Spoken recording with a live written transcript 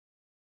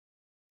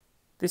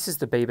This is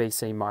the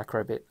BBC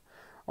Microbit.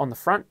 On the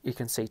front you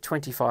can see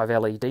 25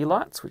 LED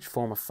lights which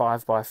form a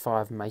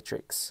 5x5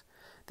 matrix.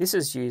 This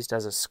is used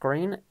as a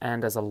screen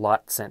and as a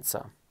light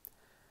sensor.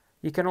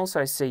 You can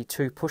also see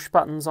two push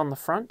buttons on the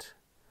front,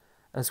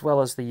 as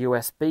well as the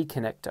USB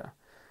connector.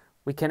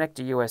 We connect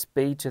a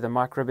USB to the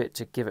Microbit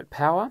to give it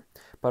power,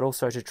 but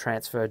also to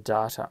transfer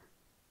data.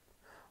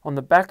 On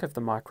the back of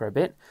the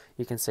Microbit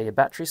you can see a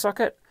battery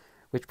socket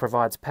which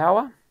provides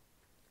power.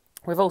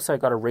 We've also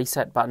got a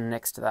reset button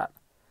next to that.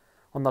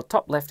 On the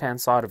top left hand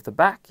side of the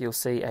back you'll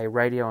see a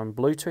radio and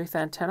Bluetooth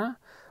antenna.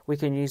 We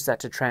can use that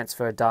to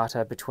transfer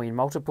data between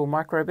multiple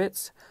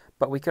Microbits,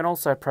 but we can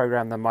also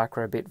program the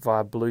Microbit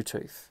via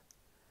Bluetooth.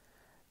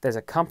 There's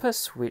a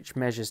compass which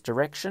measures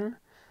direction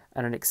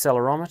and an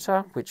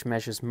accelerometer which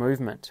measures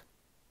movement.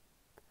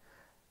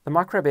 The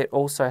Microbit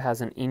also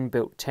has an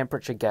inbuilt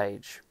temperature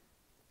gauge.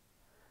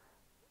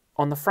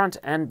 On the front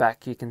and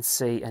back you can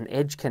see an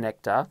edge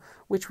connector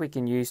which we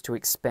can use to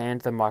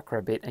expand the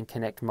Microbit and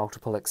connect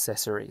multiple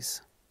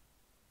accessories.